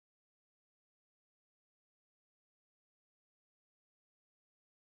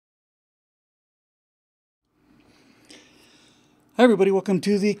Hi, everybody. Welcome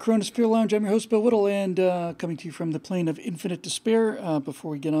to the CoronaSphere Lounge. I'm your host, Bill Whittle, and coming to you from the plane of infinite despair. Before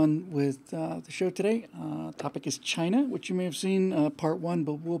we get on with the show today, topic is China, which you may have seen part one,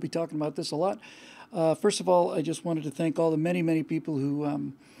 but we'll be talking about this a lot. First of all, I just wanted to thank all the many people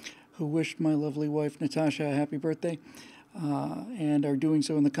who wished my lovely wife, Natasha, a happy birthday, and are doing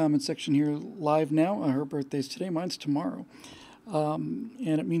so in the comment section here live now. Her birthday's today. Mine's tomorrow.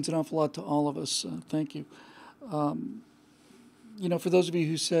 And it means an awful lot to all of us. Thank you. You know, for those of you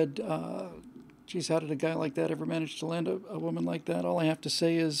who said, geez, how did a guy like that ever manage to land a woman like that? All I have to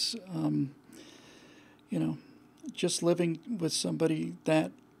say is, you know, just living with somebody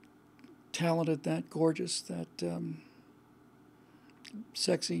that talented, that gorgeous, that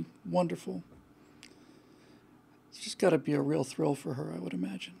sexy, wonderful, it's just got to be a real thrill for her, I would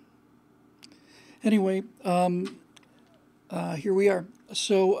imagine. Anyway, here we are.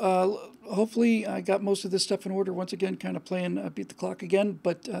 So hopefully I got most of this stuff in order. Once again, kind of playing Beat the Clock again,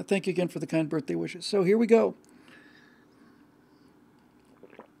 but thank you again for the kind birthday wishes. So here we go.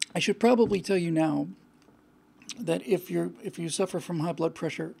 I should probably tell you now that if you suffer from high blood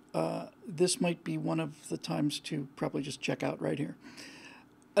pressure, this might be one of the times to probably just check out right here.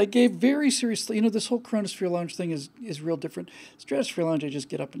 I gave very seriously, you know, this whole CoronaSphere Lounge thing is real different. Stratosphere Lounge, I just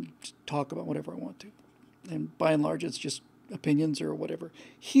get up and just talk about whatever I want to. And by and large, it's just opinions or whatever.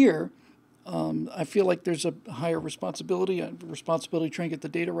 Here, I feel like there's a higher responsibility. I have a responsibility to try and get the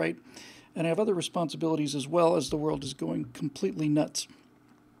data right. And I have other responsibilities as well as the world is going completely nuts.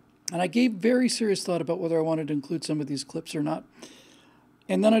 And I gave very serious thought about whether I wanted to include some of these clips or not.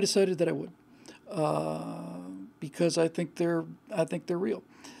 And then I decided that I would, because I think they're real.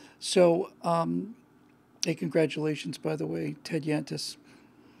 So, hey, congratulations, by the way, Ted Yantis.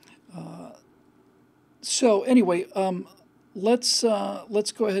 So anyway, let's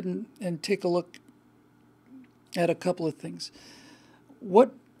go ahead and take a look at a couple of things.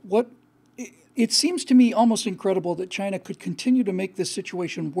 It seems to me almost incredible that China could continue to make this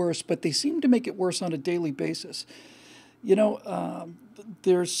situation worse, but they seem to make it worse on a daily basis. You know,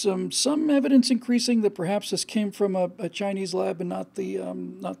 there's some evidence increasing that perhaps this came from a Chinese lab and not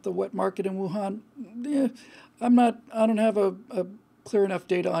the wet market in Wuhan. I don't have a clear enough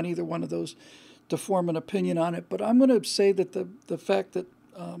data on either one of those to form an opinion on it, but I'm going to say that the fact that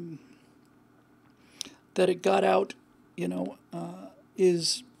that it got out, you know,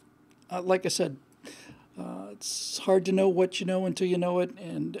 is like I said, it's hard to know what you know until you know it,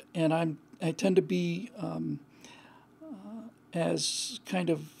 and I tend to be as kind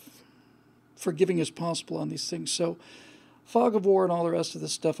of forgiving as possible on these things. So, fog of war and all the rest of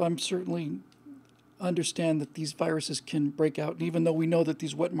this stuff, I'm certainly understand that these viruses can break out. And even though we know that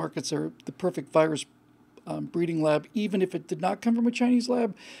these wet markets are the perfect virus breeding lab, even if it did not come from a Chinese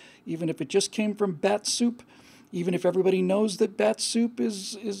lab, even if it just came from bat soup, even if everybody knows that bat soup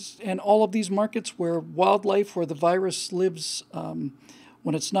is and all of these markets where wildlife, where the virus lives,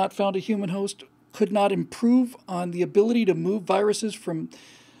 when it's not found a human host, could not improve on the ability to move viruses from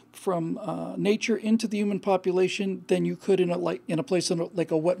nature into the human population than you could in a place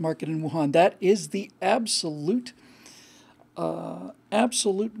like a wet market in Wuhan. That is the absolute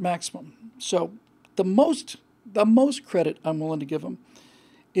maximum. So the most credit I'm willing to give them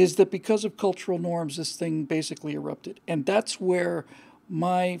is that because of cultural norms, this thing basically erupted, and that's where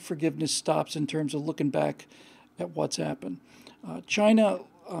my forgiveness stops in terms of looking back at what's happened. China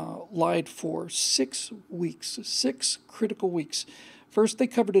lied for 6 weeks, 6 critical weeks. First, they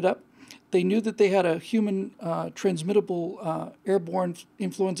covered it up. They knew that they had a human transmittable airborne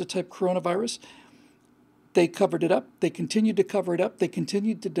influenza-type coronavirus. They covered it up. They continued to cover it up. They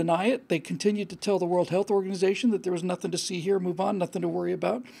continued to deny it. They continued to tell the World Health Organization that there was nothing to see here, move on, nothing to worry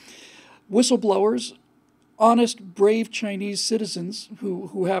about. Whistleblowers, honest, brave Chinese citizens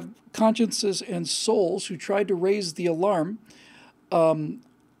who have consciences and souls, who tried to raise the alarm on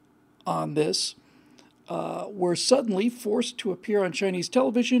this, were suddenly forced to appear on Chinese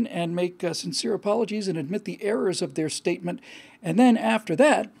television and make sincere apologies and admit the errors of their statement. And then after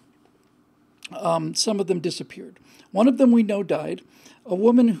that, some of them disappeared. One of them we know died. A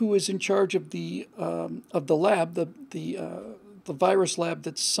woman who is in charge of the lab, the virus lab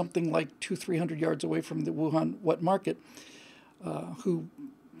that's something like 200-300 yards away from the Wuhan wet market, who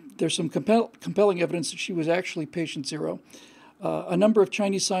there's some compelling evidence that she was actually patient zero. A number of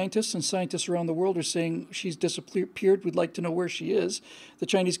Chinese scientists and scientists around the world are saying she's disappeared. We'd like to know where she is. The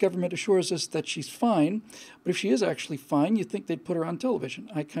Chinese government assures us that she's fine. But if she is actually fine, you'd think they'd put her on television.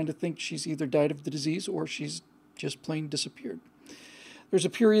 I kind of think she's either died of the disease or she's just plain disappeared. There's a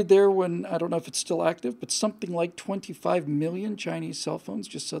period there when, I don't know if it's still active, but something like 25 million Chinese cell phones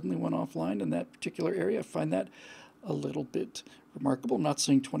just suddenly went offline in that particular area. I find that a little bit remarkable. I'm not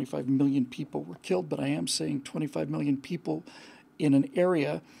saying 25 million people were killed, but I am saying 25 million people in an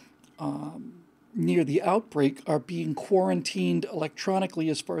area near the outbreak are being quarantined electronically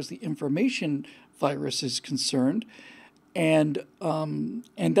as far as the information virus is concerned. And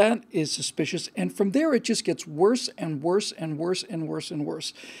that is suspicious. And from there, it just gets worse and worse and worse and worse and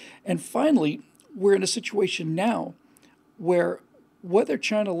worse. And finally, we're in a situation now where whether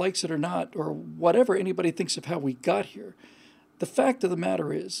China likes it or not, or whatever anybody thinks of how we got here, the fact of the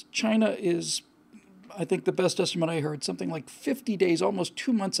matter is China is, I think the best estimate I heard, something like 50 days, almost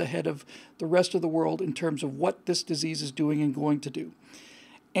 2 months ahead of the rest of the world in terms of what this disease is doing and going to do.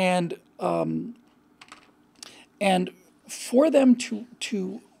 And for them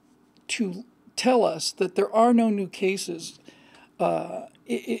to tell us that there are no new cases,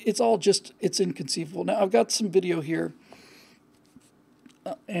 it's all just, it's inconceivable. Now, I've got some video here,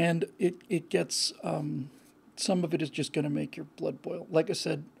 and it gets, some of it is just going to make your blood boil. Like I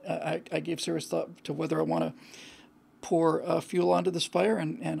said, I gave serious thought to whether I want to pour fuel onto this fire,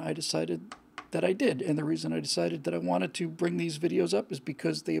 and I decided that I did. And the reason I decided that I wanted to bring these videos up is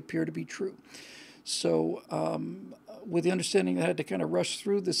because they appear to be true. So with the understanding that I had to kind of rush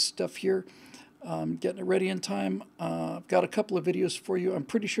through this stuff here, getting it ready in time, I've got a couple of videos for you. I'm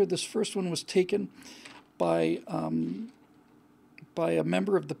pretty sure this first one was taken by a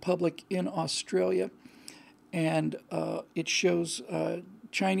member of the public in Australia, and it shows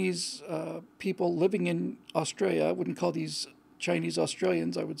Chinese people living in Australia. I wouldn't call these Chinese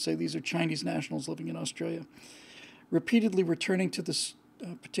Australians. I would say these are Chinese nationals living in Australia, repeatedly returning to this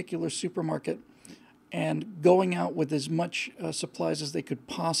particular supermarket and going out with as much supplies as they could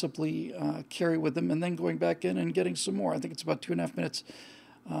possibly carry with them, and then going back in and getting some more. I think it's about 2.5 minutes,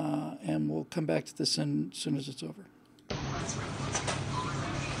 and we'll come back to this as soon as it's over.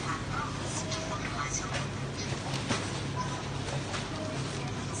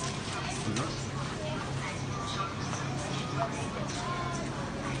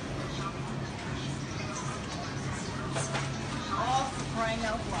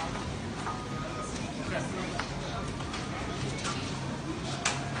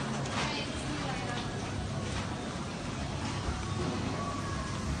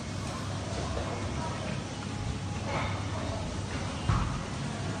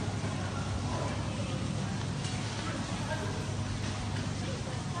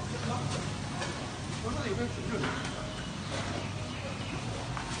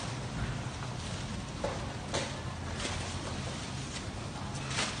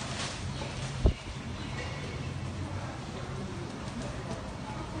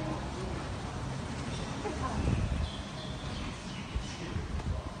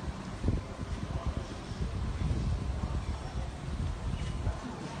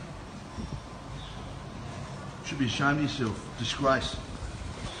 Should be ashamed of yourself. Disgrace.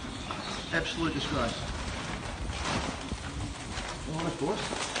 Absolute disgrace. All right,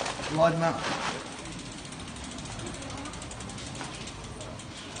 boys. Light them up.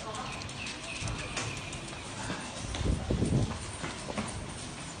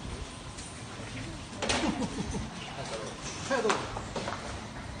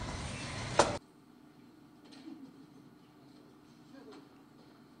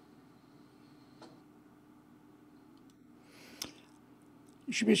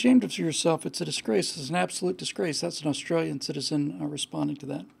 You should be ashamed of yourself. It's a disgrace. It's an absolute disgrace. That's an Australian citizen responding to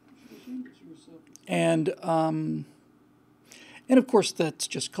that. And of course, that's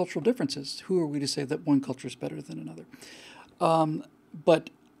just cultural differences. Who are we to say that one culture is better than another? But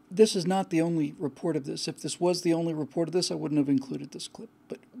this is not the only report of this. If this was the only report of this, I wouldn't have included this clip.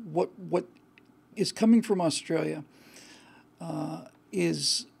 But what is coming from Australia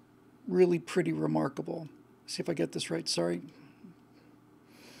is really pretty remarkable. See if I get this right. Sorry.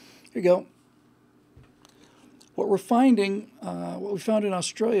 Here you go. What we're finding, what we found in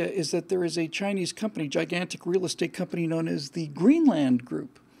Australia is that there is a Chinese company, gigantic real estate company known as the Greenland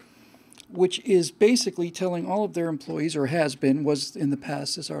Group, which is basically telling all of their employees, or has been, was in the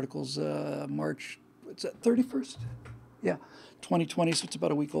past, this article's March, what's that, 31st? Yeah, 2020, so it's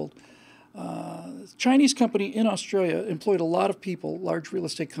about a week old. Chinese company in Australia employed a lot of people, large real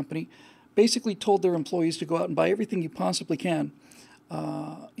estate company, basically told their employees to go out and buy everything you possibly can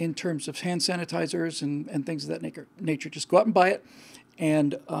in terms of hand sanitizers and things of that nature. Just go out and buy it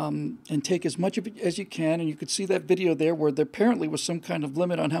and take as much of it as you can. And you could see that video there where there apparently was some kind of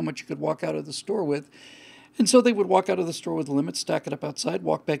limit on how much you could walk out of the store with. And so they would walk out of the store with a limit, stack it up outside,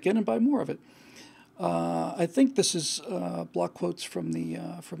 walk back in and buy more of it. I think this is block quotes from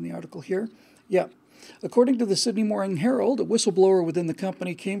the article here. Yeah. According to the Sydney Morning Herald, a whistleblower within the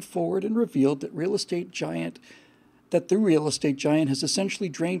company came forward and revealed that real estate giant that the real estate giant has essentially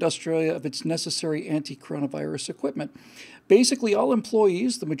drained Australia of its necessary anti-coronavirus equipment. Basically, all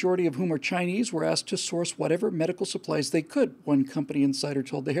employees, the majority of whom are Chinese, were asked to source whatever medical supplies they could, one company insider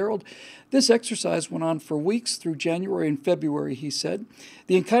told the Herald. This exercise went on for weeks through January and February, he said.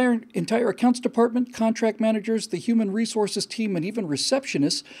 The entire accounts department, contract managers, the human resources team, and even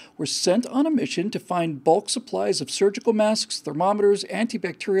receptionists were sent on a mission to find bulk supplies of surgical masks, thermometers,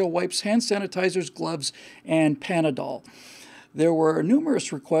 antibacterial wipes, hand sanitizers, gloves, and Panadol. There were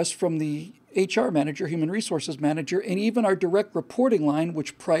numerous requests from the HR manager, human resources manager, and even our direct reporting line,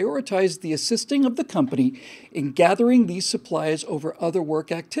 which prioritized the assisting of the company in gathering these supplies over other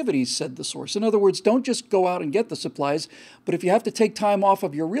work activities, said the source. In other words, don't just go out and get the supplies, but if you have to take time off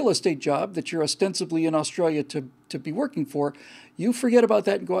of your real estate job that you're ostensibly in Australia to be working for, you forget about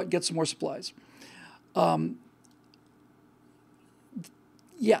that and go out and get some more supplies.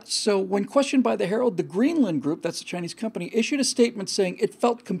 Yeah, so when questioned by the Herald, the Greenland Group, that's a Chinese company, issued a statement saying it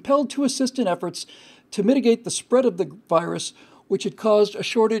felt compelled to assist in efforts to mitigate the spread of the virus, which had caused a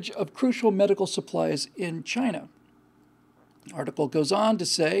shortage of crucial medical supplies in China. The article goes on to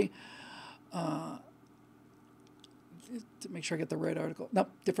say, to make sure I get the right article. No,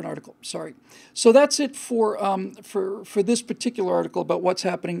 different article, sorry. So that's it for this particular article about what's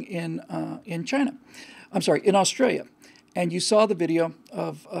happening in China. I'm sorry, in Australia. And you saw the video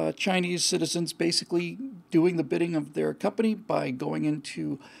of Chinese citizens basically doing the bidding of their company by going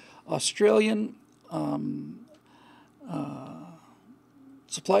into Australian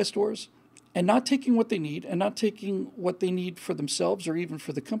supply stores and not taking what they need and not taking what they need for themselves or even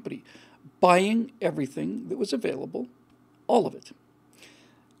for the company, buying everything that was available, all of it.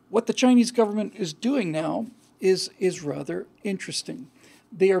 What the Chinese government is doing now is rather interesting.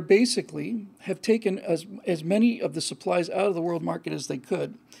 They are basically have taken as many of the supplies out of the world market as they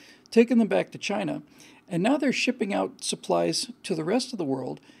could, taken them back to China, and now they're shipping out supplies to the rest of the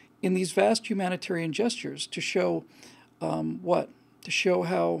world in these vast humanitarian gestures to show what? To show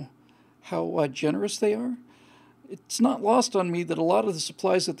how generous they are. It's not lost on me that a lot of the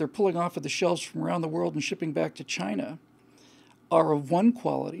supplies that they're pulling off of the shelves from around the world and shipping back to China are of one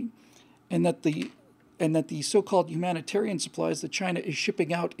quality, and that the so-called humanitarian supplies that China is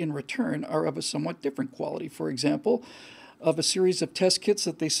shipping out in return are of a somewhat different quality. For example, of a series of test kits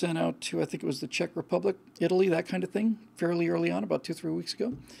that they sent out to, I think it was the Czech Republic, Italy, that kind of thing, fairly early on, about 2-3 weeks ago.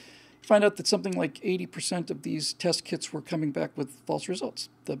 You find out that something like 80% of these test kits were coming back with false results.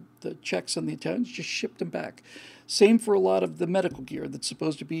 The Czechs and the Italians just shipped them back. Same for a lot of the medical gear that's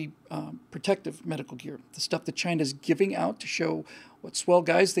supposed to be protective medical gear, the stuff that China's giving out to show what swell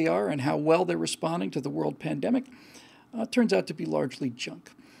guys they are and how well they're responding to the world pandemic, turns out to be largely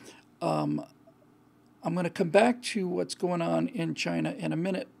junk. I'm going to come back to what's going on in China in a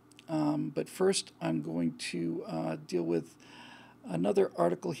minute, but first I'm going to deal with another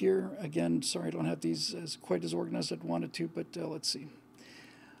article here. Again, sorry I don't have these as quite as organized as I'd wanted to, but let's see.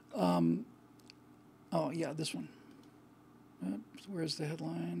 Oh, yeah, this one. Where's the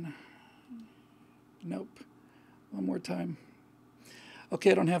headline? Nope. One more time.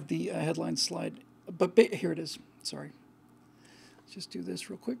 Okay, I don't have the headline slide, but here it is. Sorry. Let's just do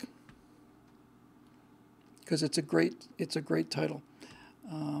this real quick because it's a great title,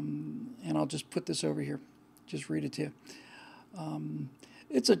 and I'll just put this over here. Just read it to you.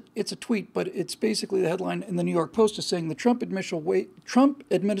 It's a tweet, but it's basically the headline in the New York Post is saying the Trump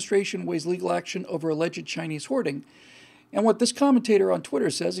administration weighs legal action over alleged Chinese hoarding. And what this commentator on Twitter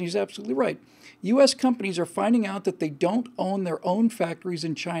says, and he's absolutely right, U.S. companies are finding out that they don't own their own factories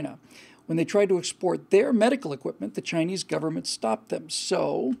in China. When they tried to export their medical equipment, the Chinese government stopped them.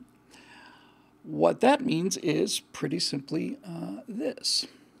 So what that means is pretty simply this.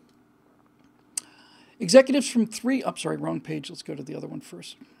 Executives from wrong page. Let's go to the other one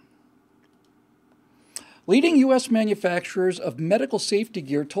first. Leading U.S. manufacturers of medical safety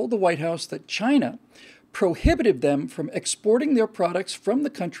gear told the White House that China prohibited them from exporting their products from the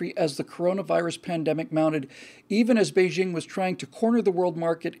country as the coronavirus pandemic mounted, even as Beijing was trying to corner the world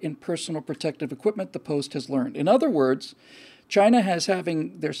market in personal protective equipment, the Post has learned. In other words, China has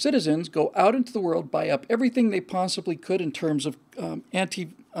having their citizens go out into the world, buy up everything they possibly could in terms of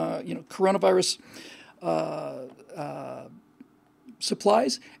coronavirus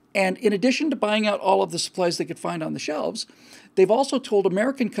supplies. And in addition to buying out all of the supplies they could find on the shelves, they've also told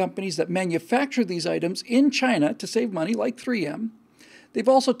American companies that manufacture these items in China to save money, like 3M. They've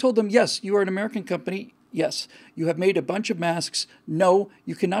also told them, yes, you are an American company. Yes, you have made a bunch of masks. No,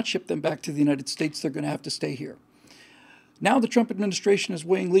 you cannot ship them back to the United States. They're going to have to stay here. Now the Trump administration is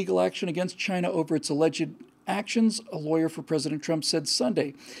weighing legal action against China over its alleged actions, a lawyer for President Trump said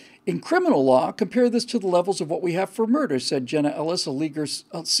Sunday. In criminal law, compare this to the levels of what we have for murder, said Jenna Ellis,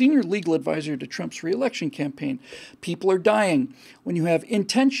 a senior legal advisor to Trump's re-election campaign. People are dying. When you have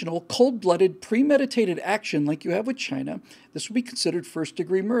intentional, cold-blooded, premeditated action like you have with China, this would be considered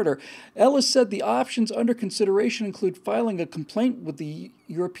first-degree murder. Ellis said the options under consideration include filing a complaint with the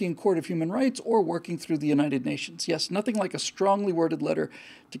European Court of Human Rights or working through the United Nations. Yes, nothing like a strongly worded letter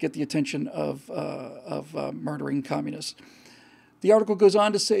to get the attention of murdering communists. The article goes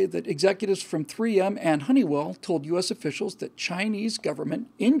on to say that executives from 3M and Honeywell told U.S. officials that Chinese government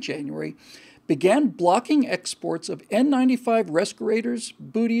in January began blocking exports of N95 respirators,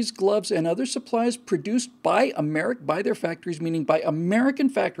 booties, gloves, and other supplies produced by their factories, meaning by American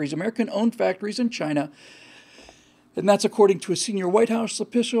factories, American-owned factories in China. And that's according to a senior White House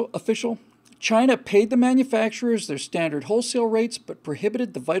official. China paid the manufacturers their standard wholesale rates, but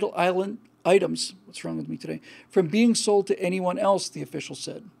prohibited the vital items, what's wrong with me today, from being sold to anyone else, the official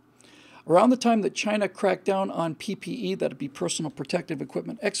said. Around the time that China cracked down on PPE, that would be personal protective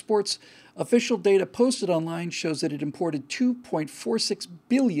equipment exports, official data posted online shows that it imported 2.46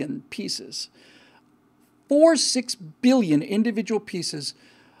 billion pieces, 46 billion individual pieces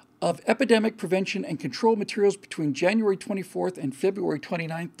of epidemic prevention and control materials between January 24th and February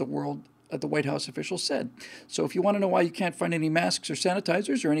 29th, the White House official said. So if you want to know why you can't find any masks or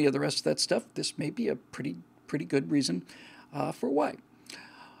sanitizers or any of the rest of that stuff, this may be a pretty good reason for why.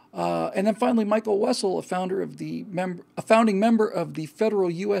 And then finally, Michael Wessel, a founding member of the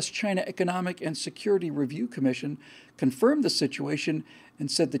Federal U.S.-China Economic and Security Review Commission, confirmed the situation and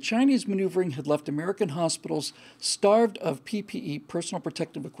said the Chinese maneuvering had left American hospitals starved of PPE, personal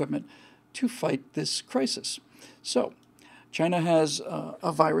protective equipment, to fight this crisis. So China has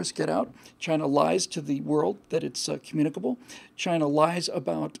a virus get out. China lies to the world that it's communicable. China lies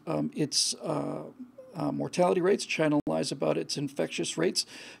about its mortality rates. China lies about its infectious rates.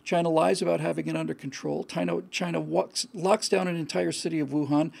 China lies about having it under control. China locks down an entire city of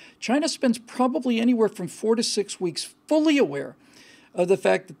Wuhan. China spends probably anywhere from 4 to 6 weeks fully aware of the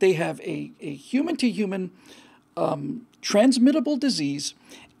fact that they have a human-to-human transmittable disease,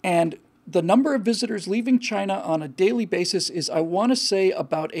 and the number of visitors leaving China on a daily basis is, I want to say,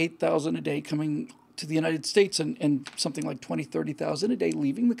 about 8,000 a day coming to the United States, and something like 20, 30,000 a day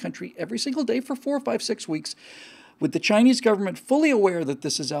leaving the country every single day for 4, 5, 6 weeks, with the Chinese government fully aware that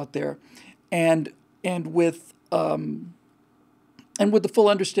this is out there, and with the full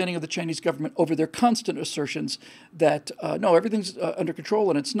understanding of the Chinese government over their constant assertions that, no, everything's under control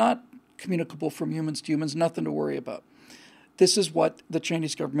and it's not communicable from humans to humans, nothing to worry about. This is what the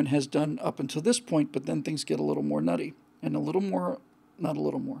Chinese government has done up until this point, but then things get a little more nutty and a little more, not a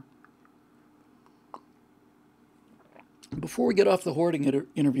little more. Before we get off the hoarding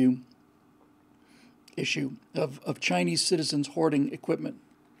interview issue of Chinese citizens hoarding equipment,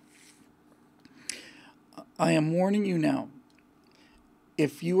 I am warning you now.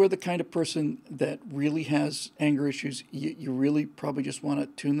 If you are the kind of person that really has anger issues, you really probably just want to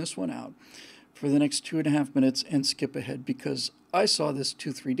tune this one out for the next 2.5 minutes and skip ahead, because I saw this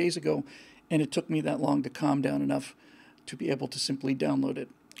 2-3 days ago, and it took me that long to calm down enough to be able to simply download it.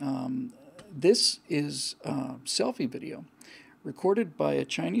 This is a selfie video recorded by a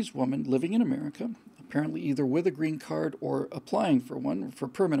Chinese woman living in America, apparently either with a green card or applying for one for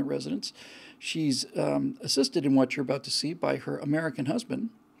permanent residence. She's assisted in what you're about to see by her American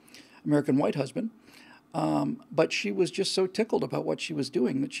white husband, but she was just so tickled about what she was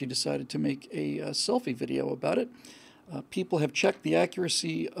doing that she decided to make a selfie video about it. People have checked the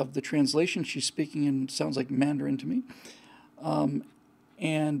accuracy of the translation. She's speaking in, sounds like Mandarin to me.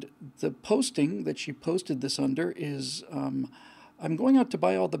 And the posting that she posted this under is, I'm going out to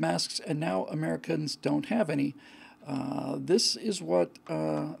buy all the masks, and now Americans don't have any. This is what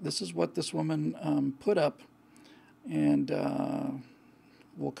this woman put up, and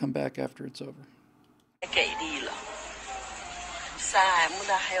we'll come back after it's over. 给力了，3M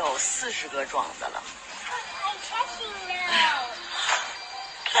的还有40个装的了，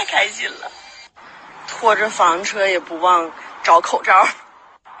太开心了！拖着房车也不忘找口罩，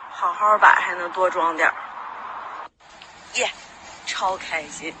好好摆还能多装点儿，耶，超开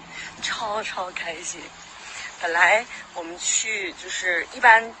心，超开心！本来我们去就是一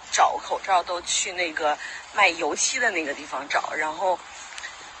般找口罩都去那个卖油漆的那个地方找，然后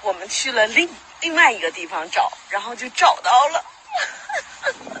我们去了另外一个地方找，然后就找到了，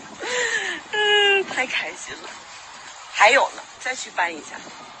太开心了。还有呢，再去搬一下。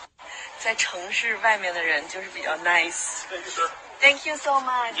在城市外面的人就是比较 nice。Thank you, sir. Thank you so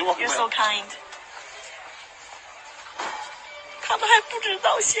much. You're so kind. 他们还不知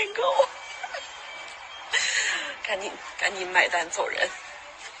道限购，赶紧买单走人。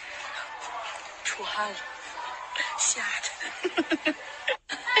出汗了，吓的。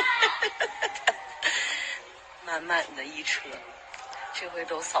满满的一车，这回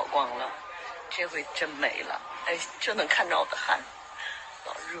都扫光了，这回真没了。哎，这能看着我的汗，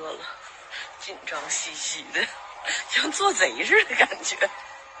老热了，紧张兮兮的，像做贼似的感觉。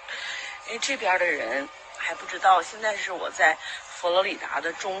哎，这边的人还不知道，现在是我在佛罗里达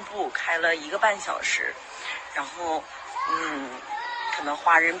的中部开了1个半小时，然后可能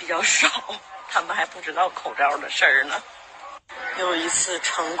华人比较少，他们还不知道口罩的事儿呢。又一次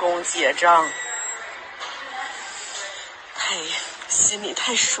成功结账，心里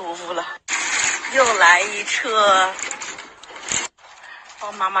太舒服了。又来一车，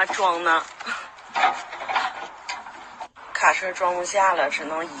帮妈妈装呢，卡车装不下了，只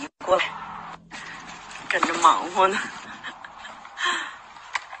能移过来，跟着忙活呢。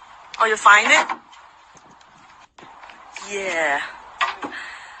Oh, you find it? Yeah.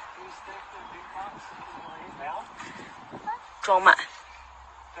 装满。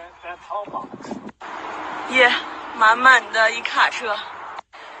耶，满满的一卡车，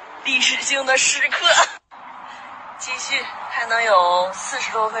历史性的时刻。继续，还能有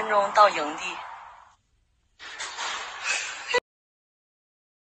40多分钟到营地。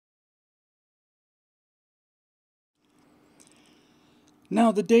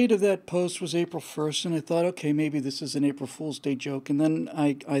Now, the date of that post was April 1st, and I thought, okay, maybe this is an April Fool's Day joke. And then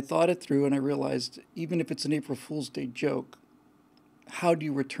I thought it through, and I realized, even if it's an April Fool's Day joke, how do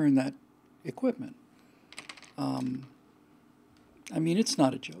you return that equipment? I mean, it's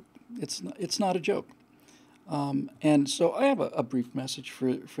not a joke. It's not a joke. And so I have a brief message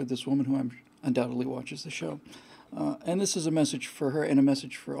for this woman who undoubtedly watches the show. And this is a message for her and a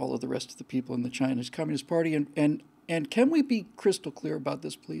message for all of the rest of the people in the Chinese Communist Party. And can we be crystal clear about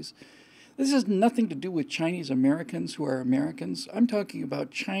this, please? This has nothing to do with Chinese Americans who are Americans. I'm talking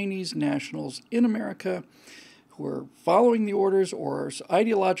about Chinese nationals in America who are following the orders or are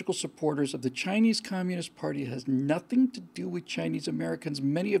ideological supporters of the Chinese Communist Party. It has nothing to do with Chinese Americans,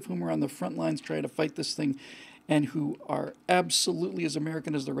 many of whom are on the front lines trying to fight this thing and who are absolutely as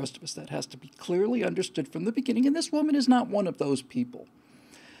American as the rest of us. That has to be clearly understood from the beginning, and this woman is not one of those people.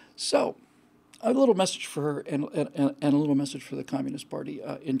 So, a little message for her and a little message for the Communist Party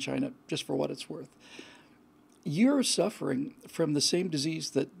in China, just for what it's worth. You're suffering from the same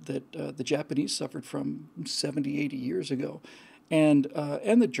disease that the Japanese suffered from 70, 80 years ago, and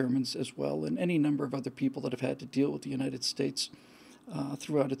the Germans as well, and any number of other people that have had to deal with the United States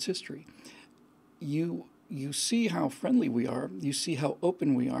throughout its history. You see how friendly we are. You see how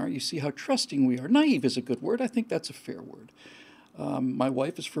open we are. You see how trusting we are. Naive is a good word. I think that's a fair word. My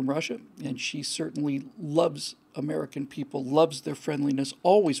wife is from Russia, and she certainly loves American people, loves their friendliness,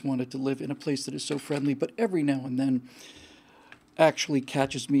 always wanted to live in a place that is so friendly, but every now and then actually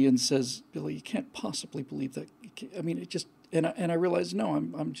catches me and says, Billy, you can't possibly believe that. I mean, it just, and I realize, no,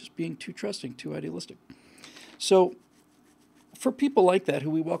 I'm just being too trusting, too idealistic. So for people like that who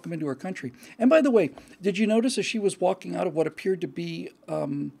we welcome into our country, and by the way, did you notice as she was walking out of what appeared to be,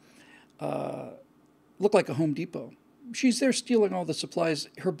 looked like a Home Depot? She's there stealing all the supplies.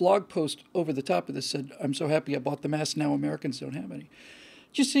 Her blog post over the top of this said, "I'm so happy I bought the mask. Now Americans don't have any."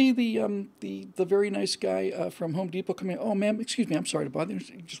 Did you see the very nice guy from Home Depot coming? Oh, ma'am, excuse me, I'm sorry to bother you.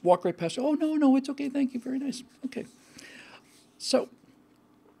 Just walk right past. Oh, no, it's okay. Thank you. Very nice. Okay. So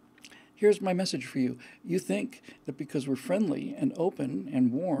here's my message for you. You think that because we're friendly and open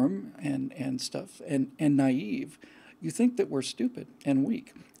and warm and stuff and naive, you think that we're stupid and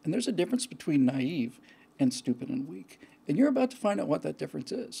weak. And there's a difference between naive and stupid and weak. And you're about to find out what that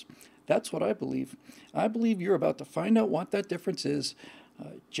difference is. That's what I believe. I believe you're about to find out what that difference is.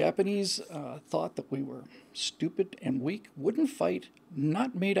 Japanese thought that we were stupid and weak, wouldn't fight,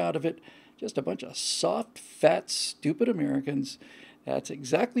 not made out of it, just a bunch of soft, fat, stupid Americans. That's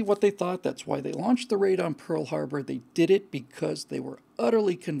exactly what they thought. That's why they launched the raid on Pearl Harbor. They did it because they were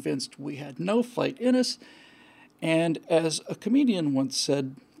utterly convinced we had no fight in us. And as a comedian once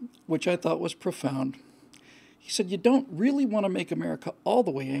said, which I thought was profound, he said, you don't really want to make America all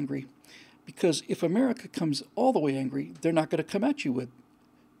the way angry, because if America comes all the way angry, they're not going to come at you with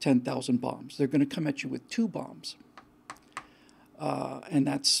 10,000 bombs. They're going to come at you with 2 bombs. And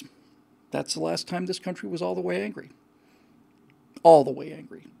that's the last time this country was all the way angry. All the way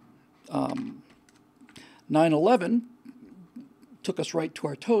angry. 9/11 took us right to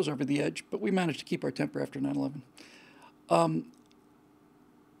our toes over the edge, but we managed to keep our temper after 9/11.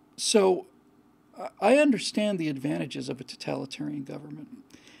 So I understand the advantages of a totalitarian government.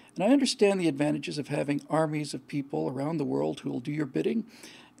 And I understand the advantages of having armies of people around the world who will do your bidding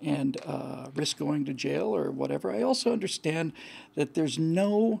and risk going to jail or whatever. I also understand that there's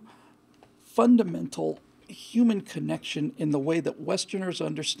no fundamental human connection in the way that Westerners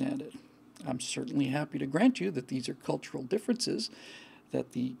understand it. I'm certainly happy to grant you that these are cultural differences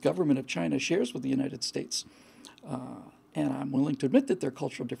that the government of China shares with the United States. And I'm willing to admit that they're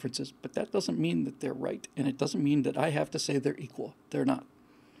cultural differences, but that doesn't mean that they're right, and it doesn't mean that I have to say they're equal. They're not.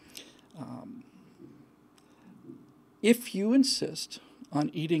 If you insist on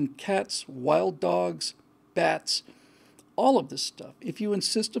eating cats, wild dogs, bats, all of this stuff, if you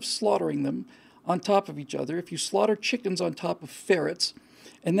insist of slaughtering them on top of each other, if you slaughter chickens on top of ferrets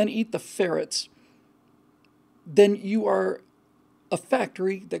and then eat the ferrets, then you are a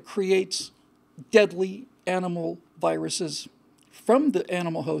factory that creates deadly animal viruses from the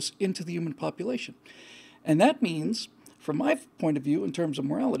animal host into the human population. And that means, from my point of view, in terms of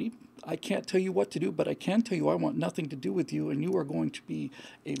morality, I can't tell you what to do, but I can tell you I want nothing to do with you, and you are going to be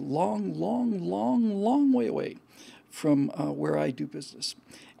a long, long, long, long way away from where I do business.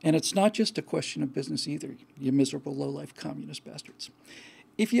 And it's not just a question of business either, you miserable low-life communist bastards.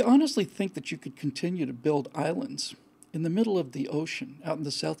 If you honestly think that you could continue to build islands in the middle of the ocean, out in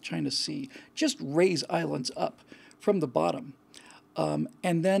the South China Sea, just raise islands up from the bottom,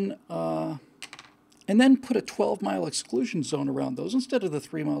 and then put a 12-mile exclusion zone around those instead of the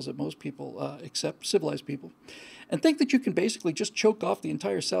 3 miles that most people accept, civilized people, and think that you can basically just choke off the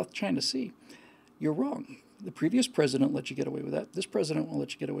entire South China Sea, you're wrong. The previous president let you get away with that. This president won't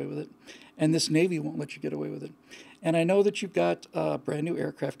let you get away with it. And this Navy won't let you get away with it. And I know that you've got a brand new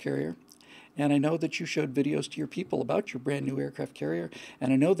aircraft carrier. And I know that you showed videos to your people about your brand new aircraft carrier.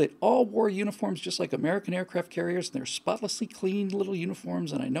 And I know they all wore uniforms just like American aircraft carriers. And they're spotlessly clean little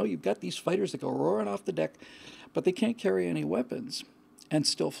uniforms. And I know you've got these fighters that go roaring off the deck. But they can't carry any weapons and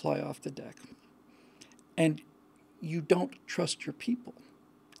still fly off the deck. And you don't trust your people.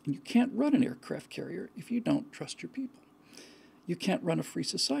 And you can't run an aircraft carrier if you don't trust your people. You can't run a free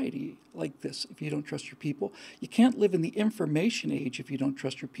society like this if you don't trust your people. You can't live in the information age if you don't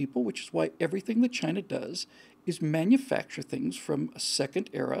trust your people, which is why everything that China does is manufacture things from a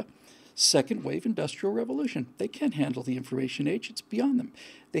second era, second wave industrial revolution. They can't handle the information age. It's beyond them.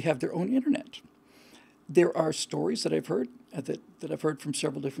 They have their own internet. There are stories that I've heard that I've heard from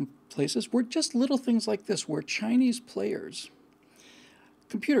several different places where just little things like this, where Chinese players,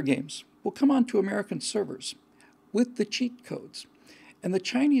 computer games, will come onto American servers with the cheat codes. And the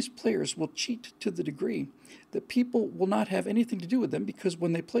Chinese players will cheat to the degree that people will not have anything to do with them, because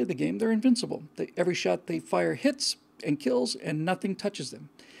when they play the game, they're invincible. Every shot they fire hits and kills, and nothing touches them.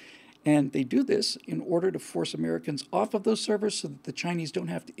 And they do this in order to force Americans off of those servers so that the Chinese don't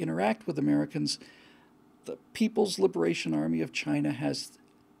have to interact with Americans. The People's Liberation Army of China has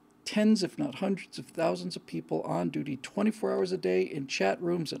tens, if not hundreds of thousands of people on duty 24 hours a day in chat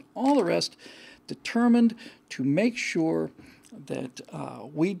rooms and all the rest, determined to make sure that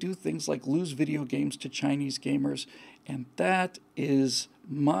we do things like lose video games to Chinese gamers. And that is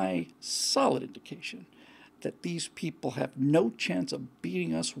my solid indication that these people have no chance of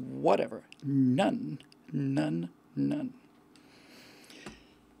beating us whatever. None, none, none.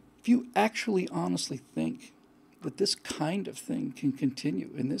 If you actually honestly think that this kind of thing can continue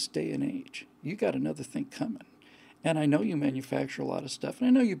in this day and age, you got another thing coming. And I know you manufacture a lot of stuff, and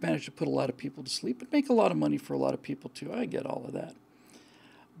I know you've managed to put a lot of people to sleep and make a lot of money for a lot of people too. I get all of that.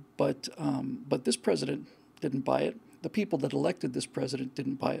 But this president didn't buy it. The people that elected this president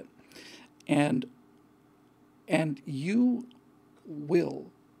didn't buy it. And you will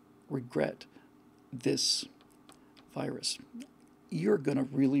regret this virus. You're going to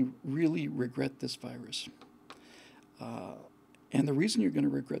really, really regret this virus. And the reason you're going to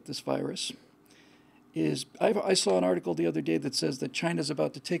regret this virus is, I saw an article the other day that says that China's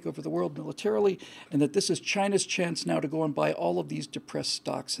about to take over the world militarily, and that this is China's chance now to go and buy all of these depressed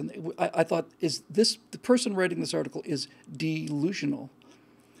stocks. And I thought, the person writing this article is delusional.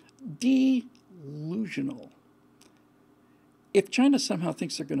 Delusional. If China somehow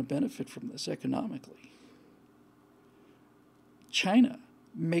thinks they're going to benefit from this economically, China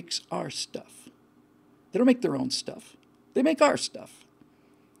makes our stuff. They don't make their own stuff. They make our stuff.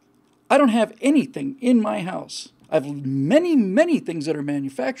 I don't have anything in my house. I have many, many things that are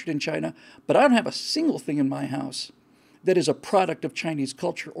manufactured in China, but I don't have a single thing in my house that is a product of Chinese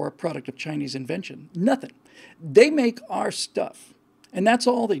culture or a product of Chinese invention. Nothing. They make our stuff, and that's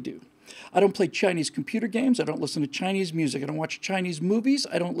all they do. I don't play Chinese computer games. I don't listen to Chinese music. I don't watch Chinese movies.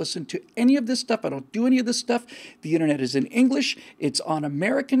 I don't listen to any of this stuff. I don't do any of this stuff. The internet is in English. It's on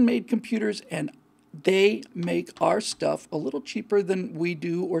American-made computers, and they make our stuff a little cheaper than we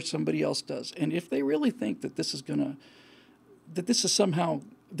do or somebody else does. And if they really think that that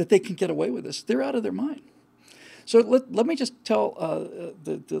they can get away with this, they're out of their mind. So let me just tell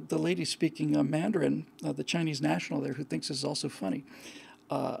the lady speaking Mandarin, the Chinese national there, who thinks this is also funny.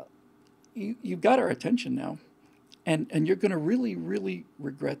 You've got our attention now, and you're going to really, really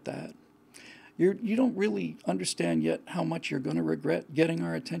regret that. You don't really understand yet how much you're going to regret getting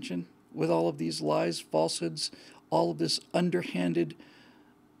our attention with all of these lies, falsehoods, all of this underhanded,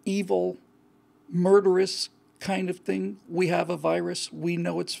 evil, murderous kind of thing. We have a virus. We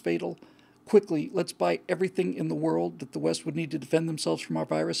know it's fatal. Quickly, let's buy everything in the world that the West would need to defend themselves from our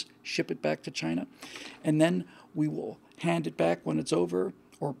virus, ship it back to China, and then we will hand it back when it's over,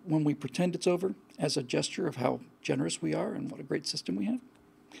 or when we pretend it's over, as a gesture of how generous we are and what a great system we have.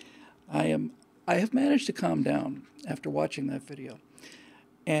 I have managed to calm down after watching that video,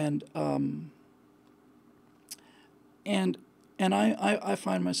 and I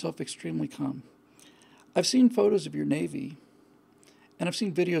find myself extremely calm. I've seen photos of your Navy, and I've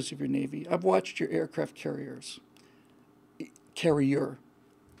seen videos of your Navy. I've watched your aircraft carrier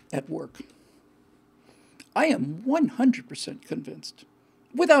at work. I am 100% convinced,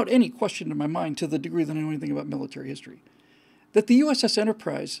 without any question in my mind, to the degree that I know anything about military history, that the USS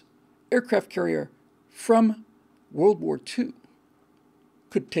Enterprise aircraft carrier from World War II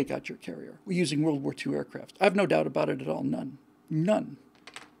could take out your carrier using World War II aircraft. I have no doubt about it at all. None. None.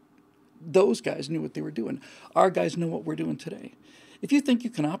 Those guys knew what they were doing. Our guys know what we're doing today. If you think you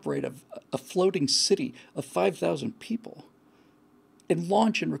can operate a floating city of 5,000 people and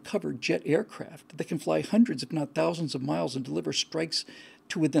launch and recover jet aircraft that can fly hundreds, if not thousands of miles and deliver strikes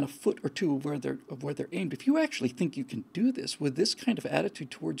to within a foot or two of where they're aimed, if you actually think you can do this with this kind of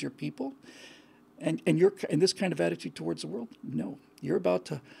attitude towards your people and this kind of attitude towards the world, no. You're about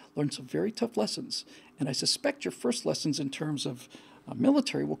to learn some very tough lessons. And I suspect your first lessons in terms of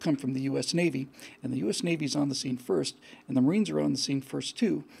military will come from the U.S. Navy, and the U.S. Navy's on the scene first, and the Marines are on the scene first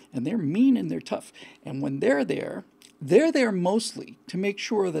too, and they're mean and they're tough. And when they're there mostly to make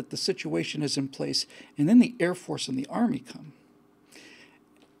sure that the situation is in place, and then the Air Force and the Army come.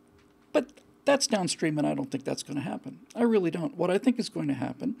 But that's downstream, and I don't think that's going to happen. I really don't. What I think is going to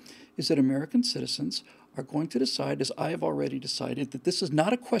happen is that American citizens are going to decide, as I have already decided, that this is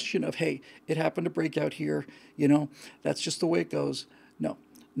not a question of, hey, it happened to break out here, that's just the way it goes. No.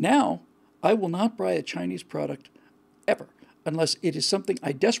 Now, I will not buy a Chinese product ever, unless it is something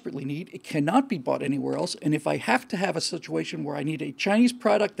I desperately need. It cannot be bought anywhere else, and if I have to have a situation where I need a Chinese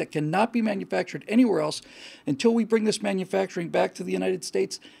product that cannot be manufactured anywhere else until we bring this manufacturing back to the United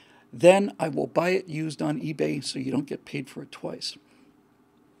States, then I will buy it used on eBay so you don't get paid for it twice.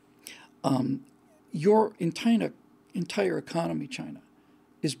 Your entire economy, China,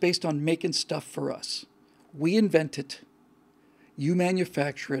 is based on making stuff for us. We invent it. You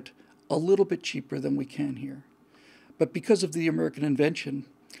manufacture it a little bit cheaper than we can here. But because of the American invention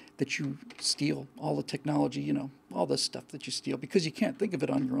that you steal, all the technology, all the stuff that you steal, because you can't think of it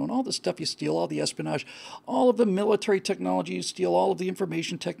on your own, all the stuff you steal, all the espionage, all of the military technology you steal, all of the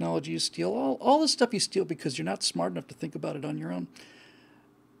information technology you steal, all the stuff you steal because you're not smart enough to think about it on your own.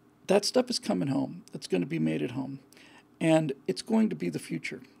 That stuff is coming home. It's going to be made at home. And it's going to be the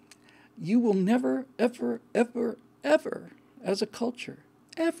future. You will never, ever, ever, ever, as a culture,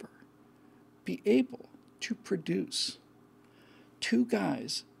 ever be able to produce two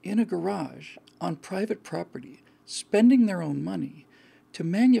guys in a garage on private property spending their own money to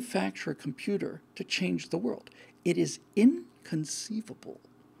manufacture a computer to change the world. It is inconceivable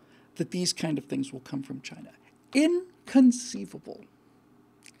that these kind of things will come from China. Inconceivable.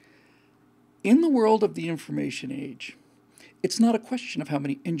 In the world of the information age, it's not a question of how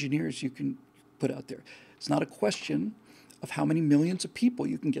many engineers you can put out there. It's not a question of how many millions of people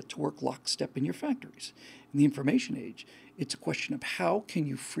you can get to work lockstep in your factories. In the information age, it's a question of how can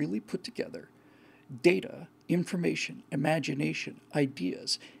you freely put together data, information, imagination,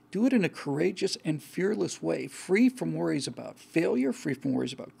 ideas, do it in a courageous and fearless way, free from worries about failure, free from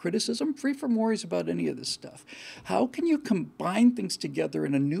worries about criticism, free from worries about any of this stuff. How can you combine things together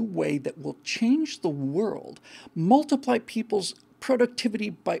in a new way that will change the world, multiply people's productivity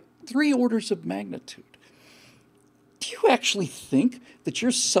by 3 orders of magnitude? Do you actually think that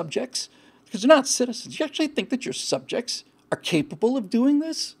your subjects, because they're not citizens, you actually think that your subjects are capable of doing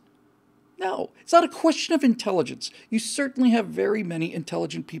this? No, it's not a question of intelligence. You certainly have very many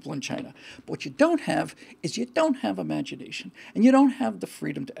intelligent people in China. But what you don't have is you don't have imagination, and you don't have the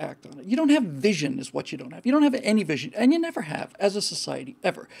freedom to act on it. You don't have vision is what you don't have. You don't have any vision, and you never have as a society,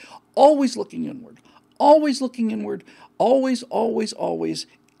 ever. Always looking inward. Always looking inward. Always, always, always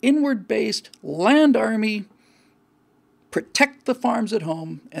inward-based land army. Protect the farms at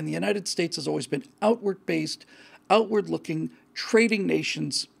home, and the United States has always been outward-based, outward-looking, trading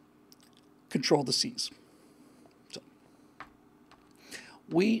nations. Control the seas.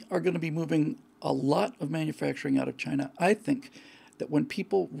 We are going to be moving a lot of manufacturing out of China. I think that when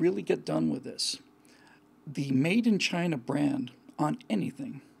people really get done with this, the made in China brand on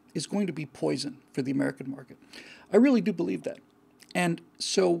anything is going to be poison for the American market. I really do believe that. And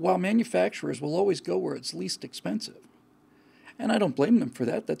so while manufacturers will always go where it's least expensive, and I don't blame them for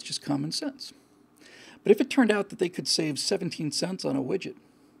that, that's just common sense. But if it turned out that they could save 17 cents on a widget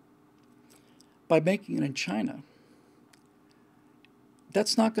by making it in China,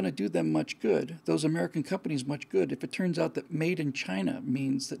 that's not going to do them much good, those American companies much good, if it turns out that made in China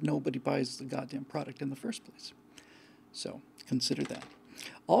means that nobody buys the goddamn product in the first place. So consider that.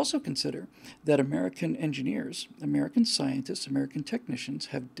 Also consider that American engineers, American scientists, American technicians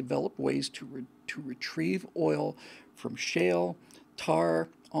have developed ways to retrieve oil from shale, tar,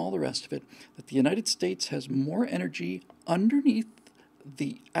 all the rest of it, that the United States has more energy underneath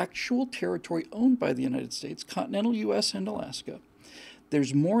the actual territory owned by the United States, continental U.S. and Alaska.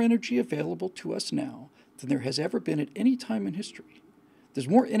 There's more energy available to us now than there has ever been at any time in history. There's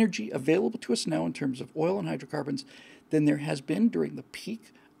more energy available to us now in terms of oil and hydrocarbons than there has been during the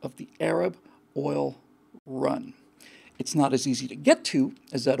peak of the Arab oil run. It's not as easy to get to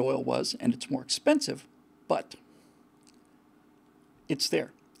as that oil was, and it's more expensive, but it's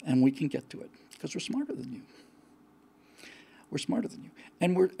there, and we can get to it because we're smarter than you. We're smarter than you.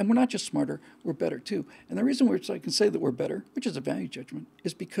 And we're not just smarter, we're better too. And the reason I can say that we're better, which is a value judgment,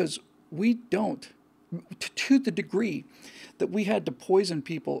 is because we don't, to the degree that we had to poison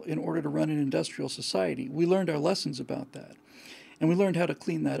people in order to run an industrial society. We learned our lessons about that. And we learned how to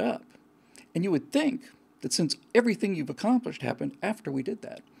clean that up. And you would think that since everything you've accomplished happened after we did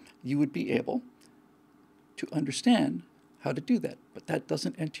that, you would be able to understand how to do that. But that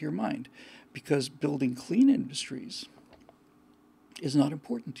doesn't enter your mind because building clean industries is not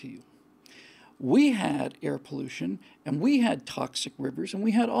important to you. We had air pollution, and we had toxic rivers, and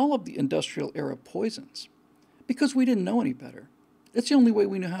we had all of the industrial era poisons because we didn't know any better. It's the only way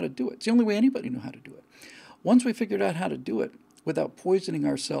we knew how to do it. It's the only way anybody knew how to do it. Once we figured out how to do it without poisoning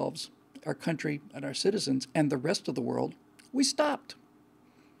ourselves, our country, and our citizens, and the rest of the world, we stopped.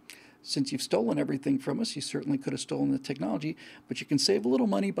 Since you've stolen everything from us, you certainly could have stolen the technology, but you can save a little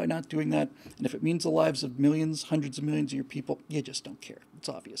money by not doing that. And if it means the lives of millions, hundreds of millions of your people, you just don't care. It's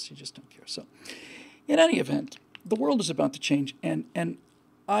obvious. You just don't care. So in any event, the world is about to change, and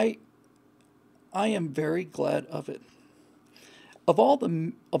I am very glad of it. Of all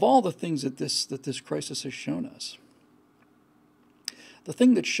the things that this crisis has shown us, the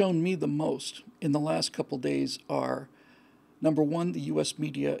thing that's shown me the most in the last couple days are, number one, the U.S.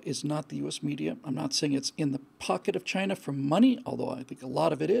 media is not the U.S. media. I'm not saying it's in the pocket of China for money, although I think a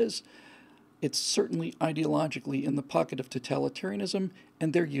lot of it is. It's certainly ideologically in the pocket of totalitarianism,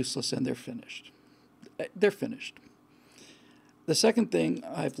 and they're useless and they're finished. They're finished. The second thing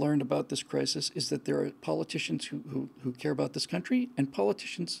I've learned about this crisis is that there are politicians who care about this country and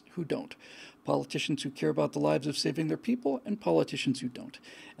politicians who don't. Politicians who care about the lives of saving their people and politicians who don't.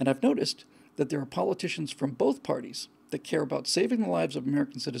 And I've noticed that there are politicians from both parties that care about saving the lives of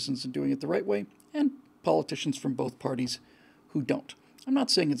American citizens and doing it the right way, and politicians from both parties who don't. I'm not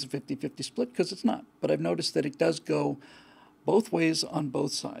saying it's a 50-50 split, because it's not, but I've noticed that it does go both ways on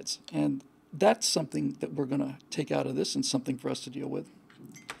both sides. And that's something that we're going to take out of this and something for us to deal with.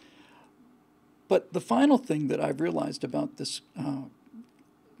 But the final thing that I've realized about this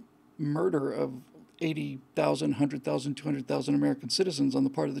murder of 80,000, 100,000, 200,000 American citizens on the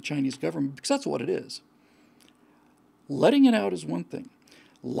part of the Chinese government, because that's what it is. Letting it out is one thing.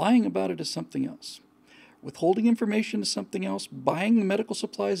 Lying about it is something else. Withholding information is something else. Buying the medical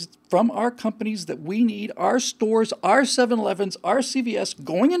supplies from our companies that we need, our stores, our 7-Elevens, our CVS,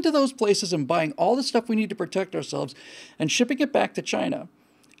 going into those places and buying all the stuff we need to protect ourselves and shipping it back to China,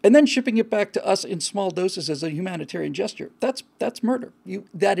 and then shipping it back to us in small doses as a humanitarian gesture. That's murder.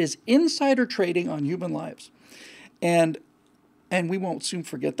 That is insider trading on human lives. And we won't soon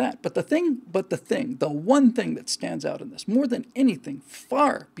forget that. But the one thing that stands out in this, more than anything,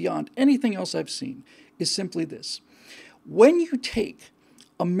 far beyond anything else I've seen, is simply this. When you take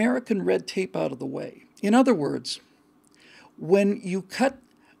American red tape out of the way, in other words, when you cut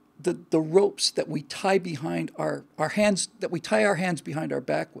the ropes that we tie behind our hands, that we tie our hands behind our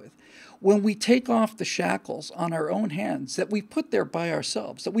back with, when we take off the shackles on our own hands that we put there by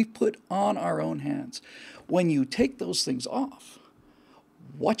ourselves, that we put on our own hands, when you take those things off,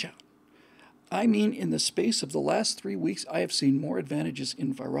 watch out. I mean, in the space of the last 3 weeks, I have seen more advantages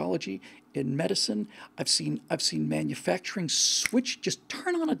in virology, in medicine. I've seen manufacturing switch, just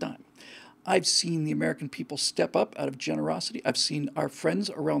turn on a dime. I've seen the American people step up out of generosity. I've seen our friends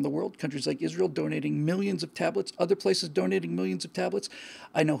around the world, countries like Israel, donating millions of tablets, other places donating millions of tablets.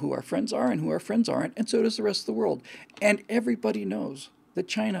 I know who our friends are and who our friends aren't, and so does the rest of the world. And everybody knows that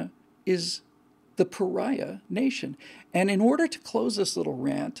China is the pariah nation. And in order to close this little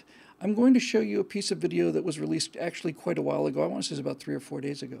rant, I'm going to show you a piece of video that was released actually quite a while ago. I want to say it's about 3 or 4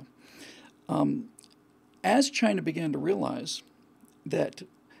 days ago. As China began to realize that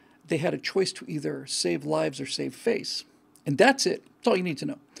they had a choice to either save lives or save face, and that's it. That's all you need to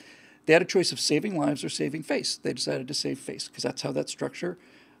know. They had a choice of saving lives or saving face. They decided to save face because that's how that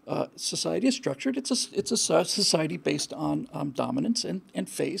society is structured. It's a society based on dominance and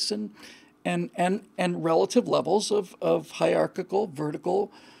face and relative levels of hierarchical,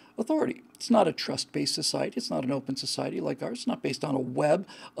 vertical authority. It's not a trust-based society. It's not an open society like ours. It's not based on a web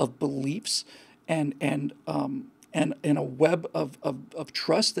of beliefs and a web of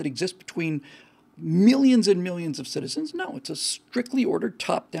trust that exists between millions and millions of citizens. No, it's a strictly ordered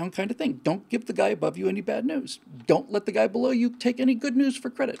top-down kind of thing. Don't give the guy above you any bad news. Don't let the guy below you take any good news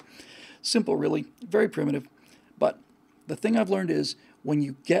for credit. Simple, really, very primitive. But the thing I've learned is when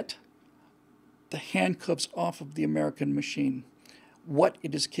you get the handcuffs off of the American machine, what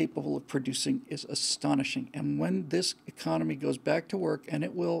it is capable of producing is astonishing. And when this economy goes back to work, and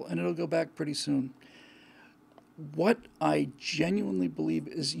it will, and it'll go back pretty soon, what I genuinely believe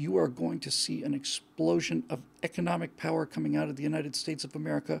is you are going to see an explosion of economic power coming out of the United States of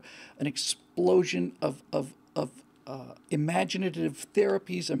America, an explosion of imaginative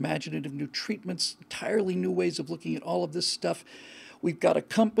therapies, imaginative new treatments, entirely new ways of looking at all of this stuff. We've got a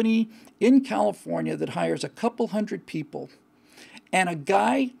company in California that hires a couple hundred people, and a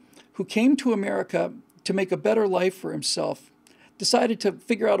guy who came to America to make a better life for himself decided to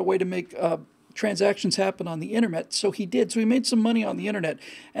figure out a way to make transactions happen on the internet. So he did. So he made some money on the internet.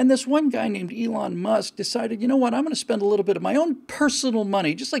 And this one guy named Elon Musk decided, you know what, I'm going to spend a little bit of my own personal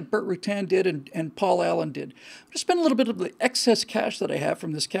money, just like Burt Rutan did and Paul Allen did. I'm going to spend a little bit of the excess cash that I have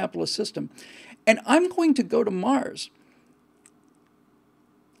from this capitalist system, and I'm going to go to Mars.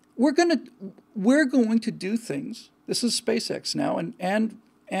 We're going to do things. This is SpaceX now,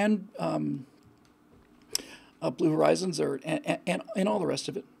 and Blue Horizons and all the rest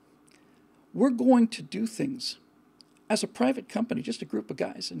of it. We're going to do things as a private company, just a group of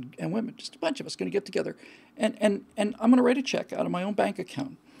guys and women, just a bunch of us going to get together, and I'm going to write a check out of my own bank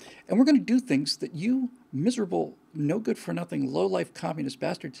account, and we're going to do things that you miserable, no good for nothing, low-life communist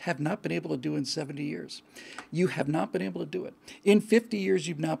bastards have not been able to do in 70 years. You have not been able to do it. In 50 years,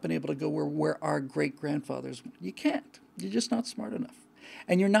 you've not been able to go where our great-grandfathers went. You can't. You're just not smart enough.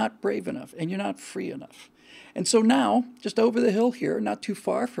 And you're not brave enough. And you're not free enough. And so now, just over the hill here, not too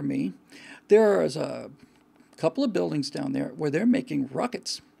far from me, there is a couple of buildings down there where they're making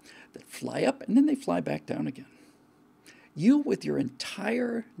rockets that fly up and then they fly back down again. You, with your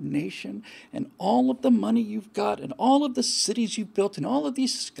entire nation and all of the money you've got and all of the cities you've built and all of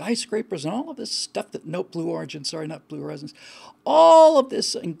these skyscrapers and all of this stuff that, no, Blue Origin, sorry, not Blue Horizons, all of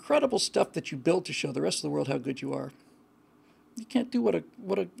this incredible stuff that you build to show the rest of the world how good you are. You can't do what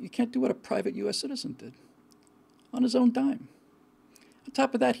a private U.S. citizen did on his own dime. On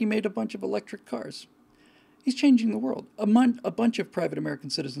top of that, he made a bunch of electric cars. He's changing the world. A bunch of private American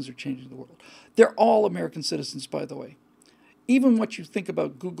citizens are changing the world. They're all American citizens, by the way. Even what you think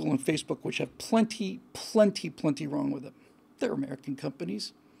about Google and Facebook, which have plenty wrong with them, they're American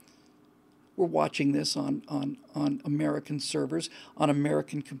companies. We're watching this on American servers, on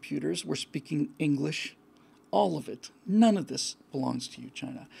American computers. We're speaking English. All of it. None of this belongs to you,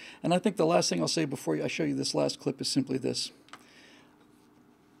 China. And I think the last thing I'll say before I show you this last clip is simply this.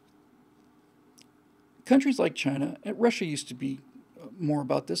 Countries like China, and Russia used to be more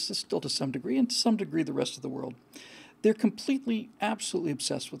about this, still to some degree, and to some degree the rest of the world. They're completely, absolutely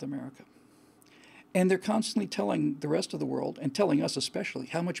obsessed with America. And they're constantly telling the rest of the world, and telling us especially,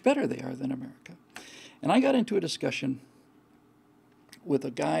 how much better they are than America. And I got into a discussion with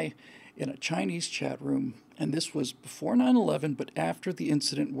a guy in a Chinese chat room, and this was before 9/11, but after the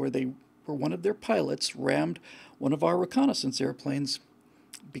incident where one of their pilots rammed one of our reconnaissance airplanes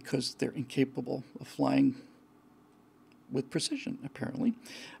because they're incapable of flying with precision, apparently.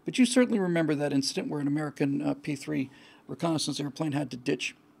 But you certainly remember that incident where an American P-3 reconnaissance airplane had to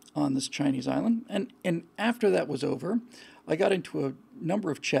ditch on this Chinese island. And after that was over, I got into a number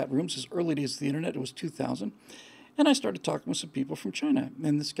of chat rooms as early days of the internet. It was 2000. And I started talking with some people from China.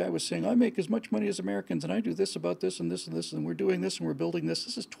 And this guy was saying, I make as much money as Americans, and I do this about this and this and this, and we're doing this and we're building this.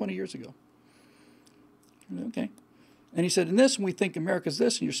 This is 20 years ago. Okay. And he said, in this, and we think America's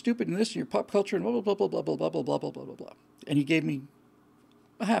this, and you're stupid in this, and your pop culture, and blah, blah, blah, blah, blah, blah, blah, blah, blah, blah, blah, blah. And he gave me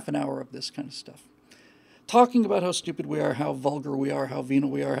a half an hour of this kind of stuff. Talking about how stupid we are, how vulgar we are, how venal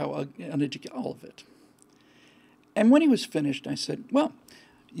we are, how uneducated, all of it. And when he was finished, I said, well,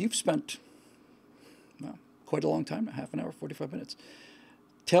 you've spent quite a long time, a half an hour, 45 minutes,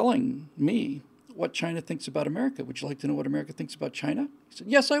 telling me what China thinks about America. Would you like to know what America thinks about China? He said,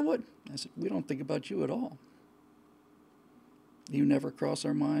 yes, I would. I said, we don't think about you at all. You never cross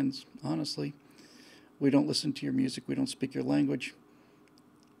our minds, honestly. We don't listen to your music. We don't speak your language.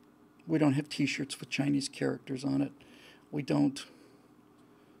 We don't have T-shirts with Chinese characters on it. We don't.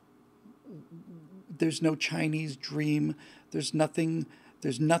 There's no Chinese dream. There's nothing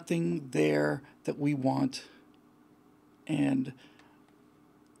there that we want. And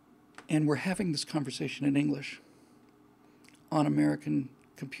we're having this conversation in English on American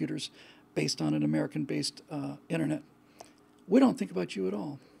computers based on an American-based internet. We don't think about you at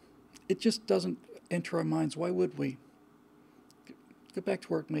all. It just doesn't enter our minds. Why would we? Get back to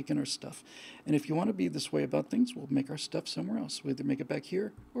work making our stuff. And if you want to be this way about things, we'll make our stuff somewhere else. We'll either make it back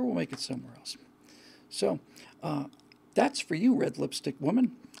here or we'll make it somewhere else. So that's for you, red lipstick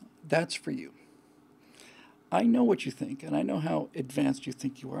woman. That's for you. I know what you think, and I know how advanced you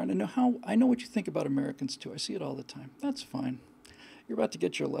think you are, and I know what you think about Americans too. I see it all the time. That's fine. You're about to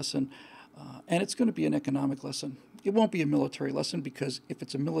get your lesson, and it's going to be an economic lesson. It won't be a military lesson, because if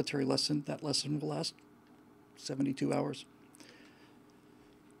it's a military lesson, that lesson will last 72 hours.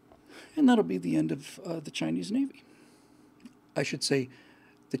 And that'll be the end of the Chinese Navy. I should say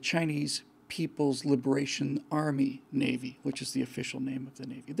the Chinese People's Liberation Army Navy, which is the official name of the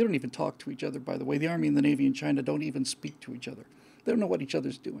Navy. They don't even talk to each other, by the way. The Army and the Navy in China don't even speak to each other. They don't know what each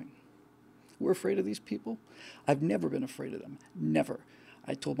other's doing. We're afraid of these people. I've never been afraid of them. Never.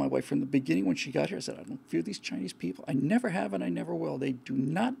 I told my wife from the beginning when she got here, I said, I don't fear these Chinese people. I never have and I never will. They do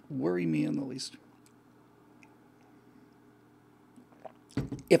not worry me in the least.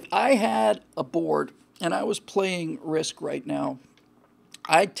 If I had a board and I was playing Risk right now,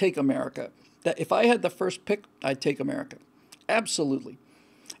 I'd take America. If I had the first pick, I'd take America. Absolutely.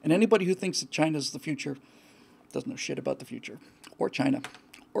 And anybody who thinks that China's the future doesn't know shit about the future, or China,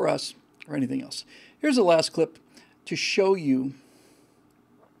 or us, or anything else. Here's the last clip to show you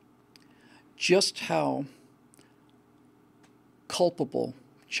just how culpable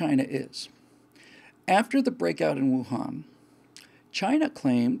China is. After the breakout in Wuhan, China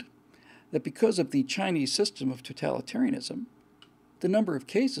claimed that because of the Chinese system of totalitarianism, the number of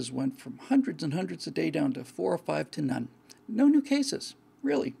cases went from hundreds and hundreds a day down to 4 or 5 to none. No new cases,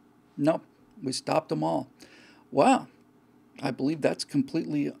 really. Nope, we stopped them all. Wow, I believe that's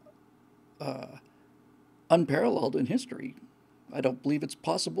completely unparalleled in history. I don't believe it's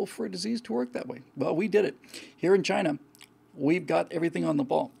possible for a disease to work that way. Well, we did it. Here in China, we've got everything on the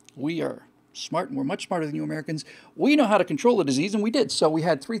ball. We are smart, and we're much smarter than you Americans. We know how to control the disease, and we did. So we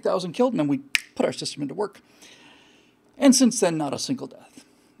had 3,000 killed, and then we put our system into work. And since then, not a single death.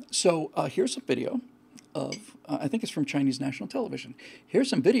 So here's a video of, I think it's from Chinese national television. Here's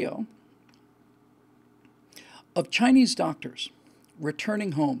some video of Chinese doctors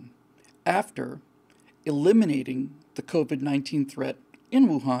returning home after eliminating the COVID-19 threat in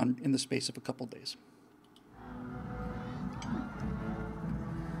Wuhan in the space of a couple days.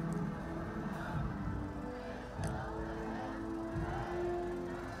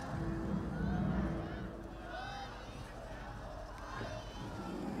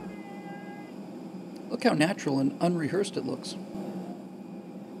 Look how natural and unrehearsed it looks.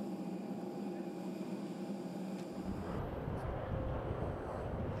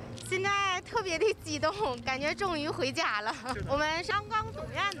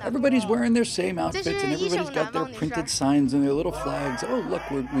 Everybody's wearing their same outfits, and everybody's got their printed signs and their little flags. Oh, look,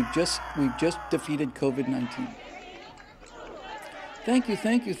 we've just defeated COVID-19. Thank you,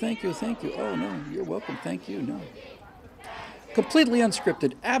 thank you, thank you, thank you. Oh, no, you're welcome. Thank you. No. Completely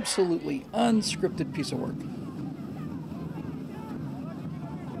unscripted, absolutely unscripted piece of work.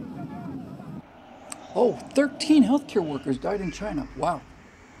 Oh, 13 healthcare workers died in China. Wow.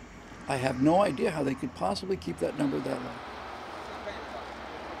 I have no idea how they could possibly keep that number that low.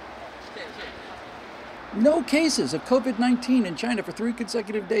 No cases of COVID-19 in China for 3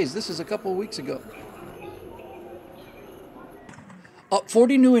 consecutive days. This is a couple of weeks ago.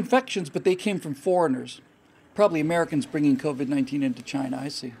 40 new infections, but they came from foreigners. Probably Americans bringing COVID-19 into China, I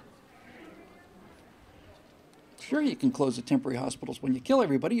see. Sure, you can close the temporary hospitals. When you kill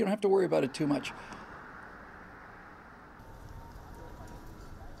everybody, you don't have to worry about it too much.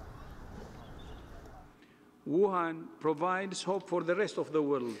 Wuhan provides hope for the rest of the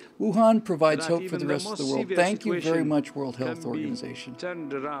world. Wuhan provides hope for the rest of the world. Thank you very much, World Health Organization.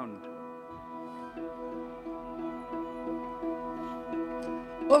 Turned around.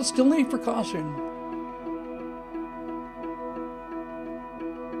 Well, still need precaution.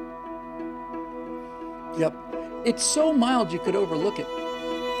 Yep. It's so mild you could overlook it.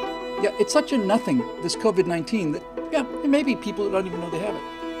 Yeah, it's such a nothing, this COVID-19, that, yeah, maybe people don't even know they have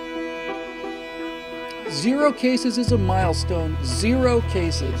it. 0 cases is a milestone. 0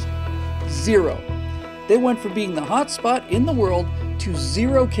 cases. 0. They went from being the hot spot in the world to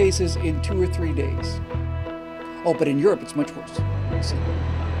 0 cases in 2 or 3 days. Oh, but in Europe, it's much worse. See?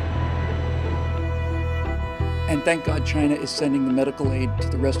 And thank God China is sending the medical aid to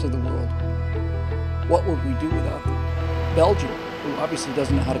the rest of the world. What would we do without them? Belgium, who obviously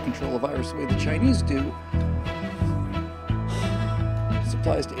doesn't know how to control a virus the way the Chinese do,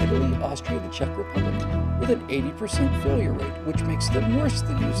 supplies to Italy, Austria, the Czech Republic with an 80% failure rate, which makes them worse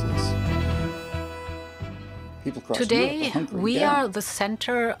than useless. People across Today, Europe we down. are the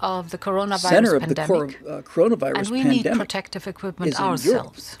center of the coronavirus Center of pandemic, the coronavirus and we pandemic need protective equipment is in Europe.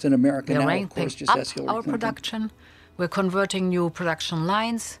 ourselves. It's in America We're now, of ramping course, just up as Hillary our Clinton. production. We're converting new production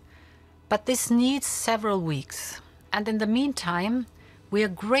lines, but this needs several weeks. And in the meantime, we are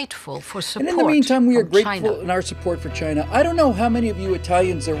grateful for support. And in the meantime, we are from grateful China. in our support for China. I don't know how many of you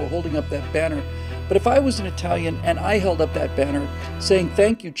Italians there were holding up that banner, but if I was an Italian and I held up that banner saying,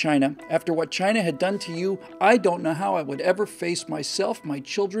 "Thank you, China," after what China had done to you, I don't know how I would ever face myself, my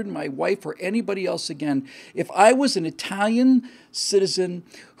children, my wife, or anybody else again. If I was an Italian citizen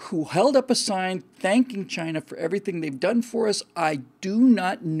who held up a sign thanking China for everything they've done for us, I do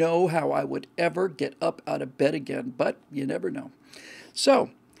not know how I would ever get up out of bed again, but you never know. So,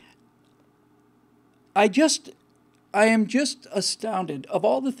 I am just astounded. Of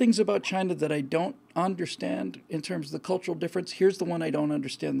all the things about China that I don't understand in terms of the cultural difference, here's the one I don't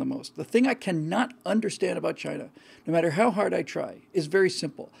understand the most. The thing I cannot understand about China, no matter how hard I try, is very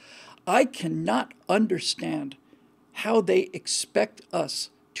simple. I cannot understand how they expect us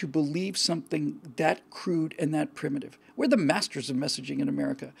to believe something that crude and that primitive. We're the masters of messaging in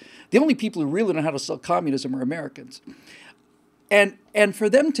America. The only people who really know how to sell communism are Americans. And for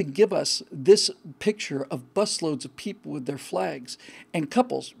them to give us this picture of busloads of people with their flags and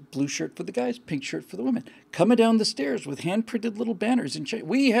couples, blue shirt for the guys, pink shirt for the women, coming down the stairs with hand-printed little banners and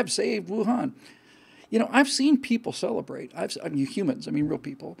 "We have saved Wuhan." You know, I've seen people celebrate. I mean, humans, I mean real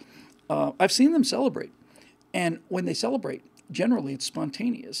people. I've seen them celebrate. And when they celebrate, generally it's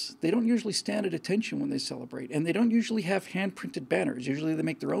spontaneous. They don't usually stand at attention when they celebrate. And they don't usually have hand-printed banners. Usually they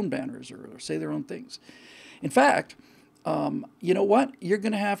make their own banners or say their own things. In fact, you know what? You're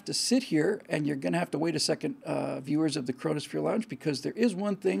going to have to sit here and you're going to have to wait a second, viewers of the CoronaSphere Lounge, because there is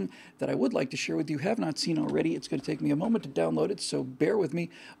one thing that I would like to share with you, have not seen already. It's going to take me a moment to download it, so bear with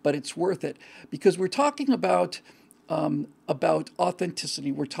me, but it's worth it. Because we're talking about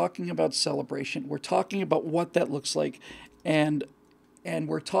authenticity. We're talking about celebration. We're talking about what that looks like. And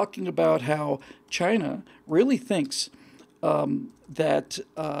we're talking about how China really thinks that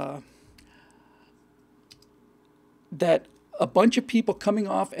a bunch of people coming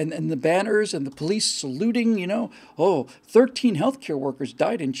off and the banners and the police saluting, 13 healthcare workers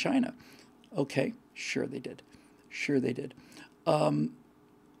died in China. Okay, sure they did. Sure they did.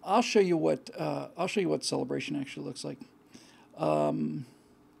 I'll show you what celebration actually looks like.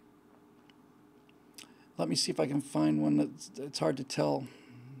 Let me see if I can find one it's hard to tell.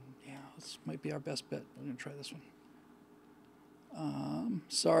 Yeah, this might be our best bet. I'm going to try this one.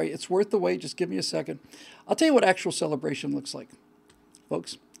 Sorry, it's worth the wait. Just give me a second. I'll tell you what actual celebration looks like.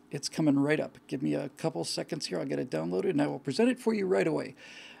 Folks, it's coming right up. Give me a couple seconds here. I'll get it downloaded and I will present it for you right away.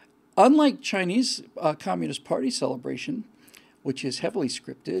 Unlike Chinese Communist Party celebration, which is heavily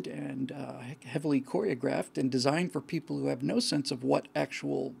scripted and heavily choreographed and designed for people who have no sense of what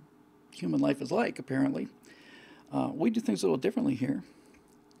actual human life is like, apparently, we do things a little differently here.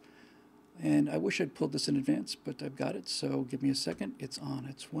 And I wish I'd pulled this in advance, but I've got it, so give me a second. It's on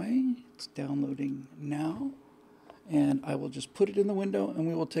its way. It's downloading now. And I will just put it in the window, and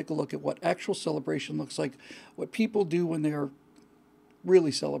we will take a look at what actual celebration looks like, what people do when they are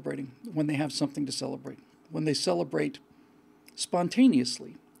really celebrating, when they have something to celebrate, when they celebrate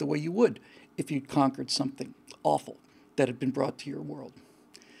spontaneously, the way you would if you'd conquered something awful that had been brought to your world.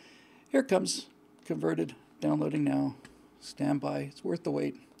 Here it comes, converted, downloading now. Stand by. It's worth the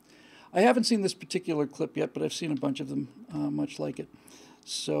wait. I haven't seen this particular clip yet, but I've seen a bunch of them much like it.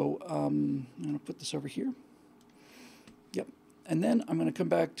 So I'm going to put this over here. Yep. And then I'm going to come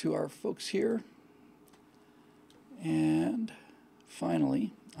back to our folks here. And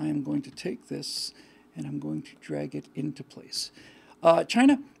finally, I am going to take this and I'm going to drag it into place.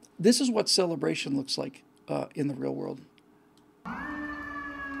 China, this is what celebration looks like in the real world.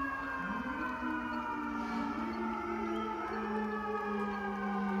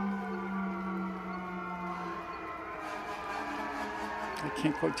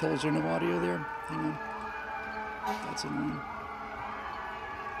 can't quite tell. Is there no audio there? Hang on. That's annoying. No,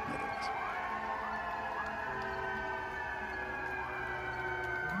 there it is.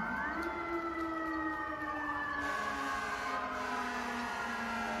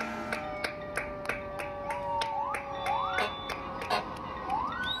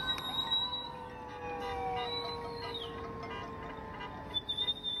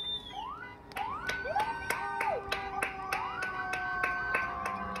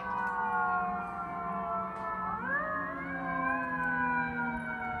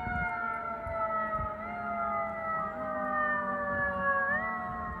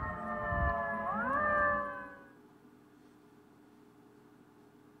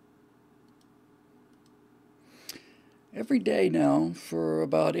 Every day now for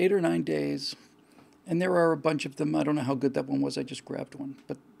about 8 or 9 days, and there are a bunch of them. I don't know how good that one was. I just grabbed one,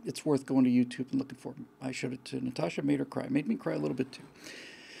 but it's worth going to YouTube and looking for them. I showed it to Natasha, made her cry. Made me cry a little bit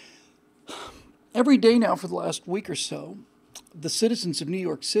too. Every day now for the last week or so, the citizens of New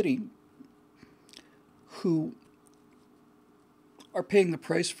York City who are paying the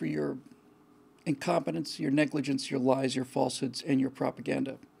price for your incompetence, your negligence, your lies, your falsehoods, and your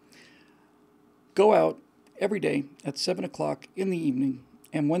propaganda go out every day at 7 o'clock in the evening,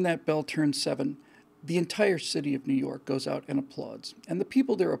 and when that bell turns 7, the entire city of New York goes out and applauds. And the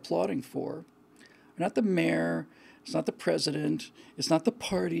people they're applauding for are not the mayor, it's not the president, it's not the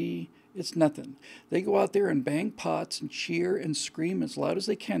party, it's nothing. They go out there and bang pots and cheer and scream as loud as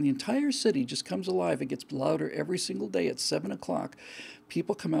they can. The entire city just comes alive. It gets louder every single day at 7 o'clock.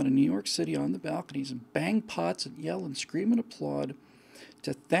 People come out of New York City on the balconies and bang pots and yell and scream and applaud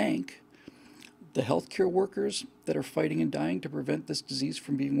to thank the healthcare workers that are fighting and dying to prevent this disease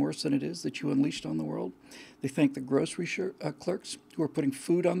from being worse than it is that you unleashed on the world. They thank the grocery clerks who are putting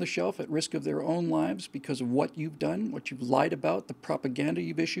food on the shelf at risk of their own lives because of what you've done, what you've lied about, the propaganda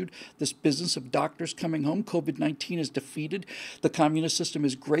you've issued, this business of doctors coming home. COVID-19 is defeated. The communist system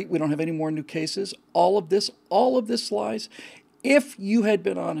is great. We don't have any more new cases. All of this lies. If you had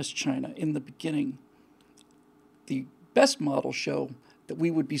been honest, China, in the beginning, the best models show that we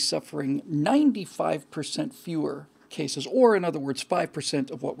would be suffering 95% fewer cases, or in other words,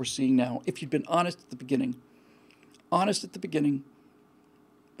 5% of what we're seeing now, if you'd been honest at the beginning. Honest at the beginning,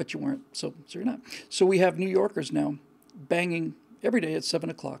 but you weren't, so you're not. So we have New Yorkers now banging every day at 7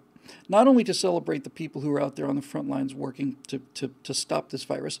 o'clock, not only to celebrate the people who are out there on the front lines working to stop this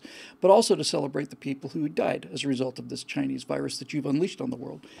virus, but also to celebrate the people who died as a result of this Chinese virus that you've unleashed on the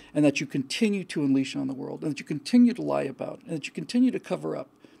world, and that you continue to unleash on the world, and that you continue to lie about, and that you continue to cover up.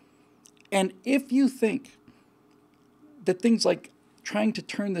 And if you think that things like trying to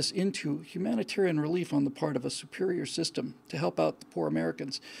turn this into humanitarian relief on the part of a superior system to help out the poor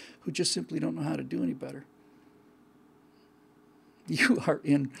Americans who just simply don't know how to do any better, you are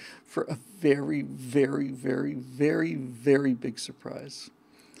in for a very, very, very, very, very big surprise.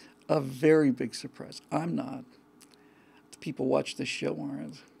 A very big surprise. I'm not. The people watch this show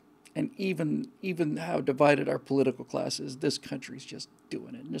aren't. And even how divided our political class is, this country's just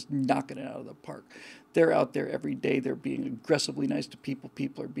doing it, just knocking it out of the park. They're out there every day. They're being aggressively nice to people.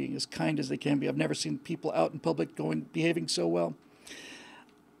 People are being as kind as they can be. I've never seen people out in public behaving so well.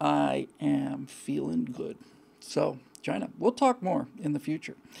 I am feeling good. So, China, we'll talk more in the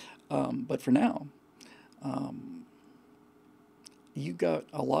future. But for now, you got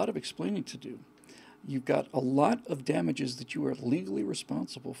a lot of explaining to do. You've got a lot of damages that you are legally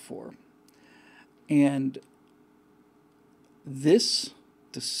responsible for. And this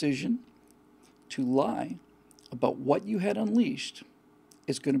decision to lie about what you had unleashed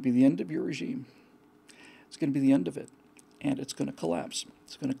is going to be the end of your regime. It's going to be the end of it. And it's going to collapse.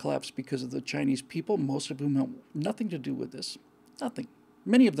 It's going to collapse because of the Chinese people, most of whom have nothing to do with this. Nothing.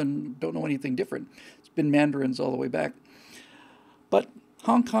 Many of them don't know anything different. It's been Mandarins all the way back. But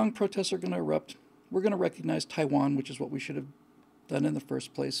Hong Kong protests are going to erupt. We're going to recognize Taiwan, which is what we should have done in the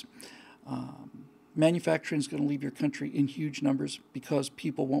first place. Manufacturing is going to leave your country in huge numbers because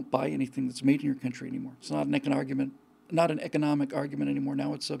people won't buy anything that's made in your country anymore. It's not an economic argument anymore.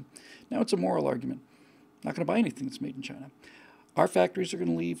 Now it's a moral argument. Not going to buy anything that's made in China. Our factories are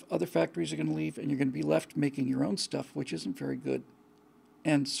going to leave, other factories are going to leave, and you're going to be left making your own stuff, which isn't very good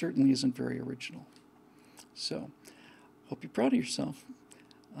and certainly isn't very original. So, hope you're proud of yourself.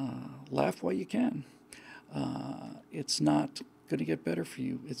 Laugh while you can. It's not going to get better for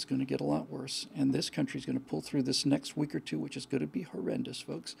you. It's going to get a lot worse. And this country's going to pull through this next week or two, which is going to be horrendous,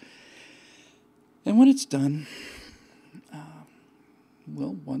 folks. And when it's done,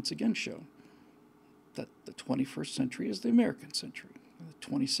 we'll once again show that the 21st century is the American century. The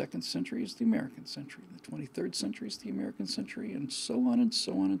 22nd century is the American century. The 23rd century is the American century, and so on and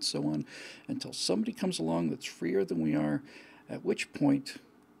so on and so on, until somebody comes along that's freer than we are, at which point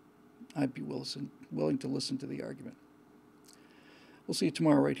I'd be willing to listen to the argument. We'll see you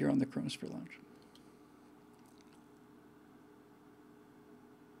tomorrow right here on the CoronaSphere Lounge.